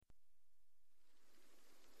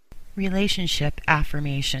Relationship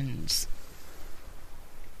affirmations.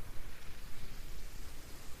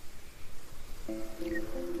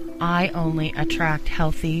 I only attract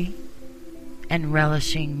healthy and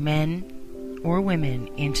relishing men or women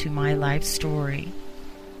into my life story.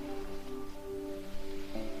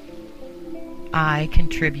 I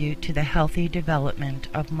contribute to the healthy development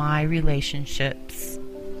of my relationships.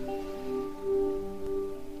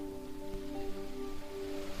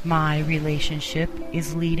 My relationship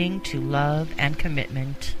is leading to love and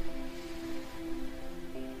commitment.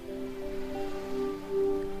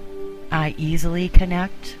 I easily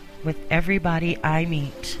connect with everybody I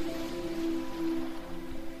meet.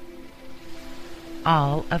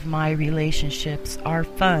 All of my relationships are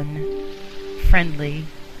fun, friendly,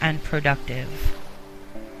 and productive.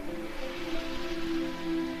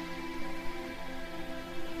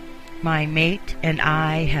 My mate and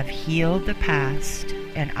I have healed the past,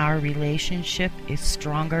 and our relationship is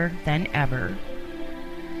stronger than ever.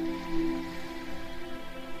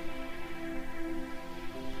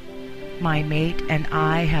 My mate and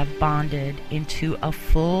I have bonded into a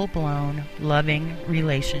full-blown, loving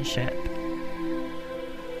relationship.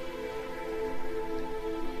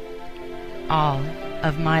 All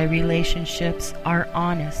of my relationships are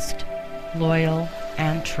honest, loyal,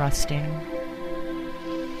 and trusting.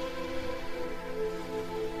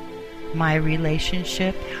 My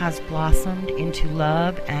relationship has blossomed into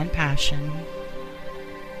love and passion.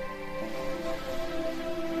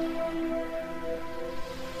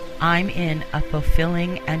 I'm in a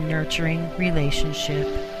fulfilling and nurturing relationship.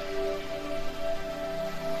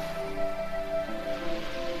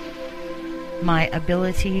 My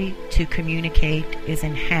ability to communicate is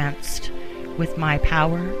enhanced with my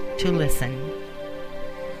power to listen.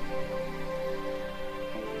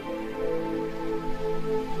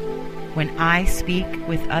 When I speak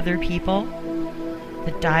with other people,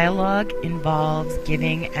 the dialogue involves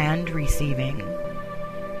giving and receiving.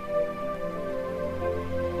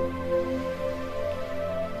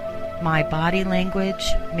 My body language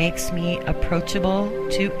makes me approachable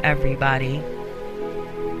to everybody.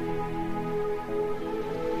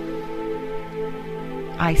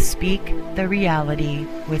 I speak the reality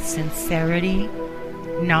with sincerity,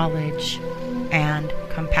 knowledge, and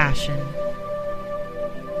compassion.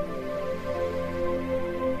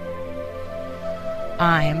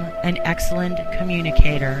 I'm an excellent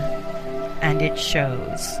communicator, and it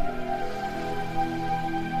shows.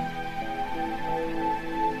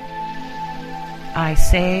 I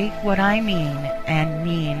say what I mean and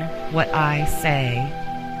mean what I say.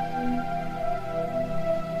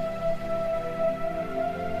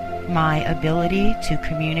 My ability to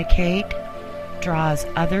communicate draws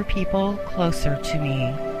other people closer to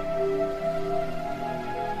me.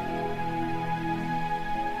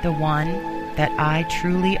 The one that I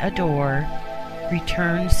truly adore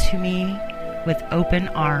returns to me with open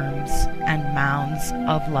arms and mounds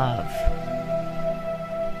of love.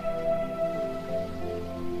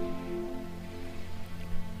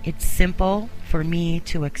 It's simple for me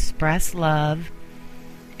to express love,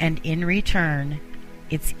 and in return,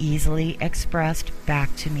 it's easily expressed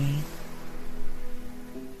back to me.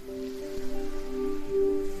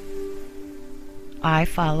 I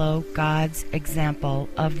follow God's example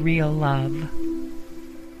of real love.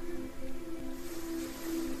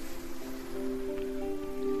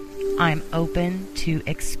 I'm open to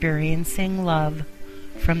experiencing love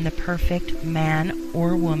from the perfect man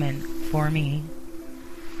or woman for me.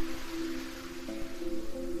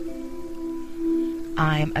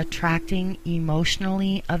 I'm attracting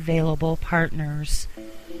emotionally available partners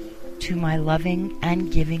to my loving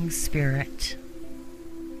and giving spirit.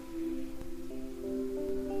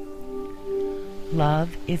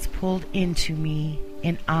 Love is pulled into me,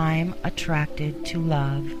 and I'm attracted to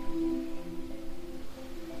love.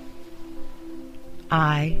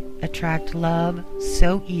 I attract love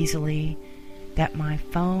so easily that my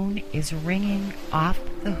phone is ringing off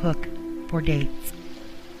the hook for dates.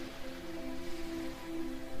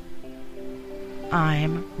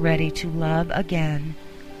 I'm ready to love again,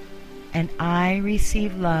 and I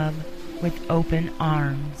receive love with open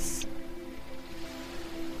arms.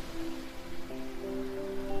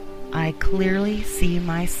 I clearly see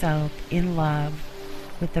myself in love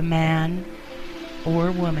with the man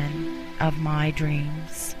or woman of my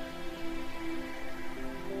dreams.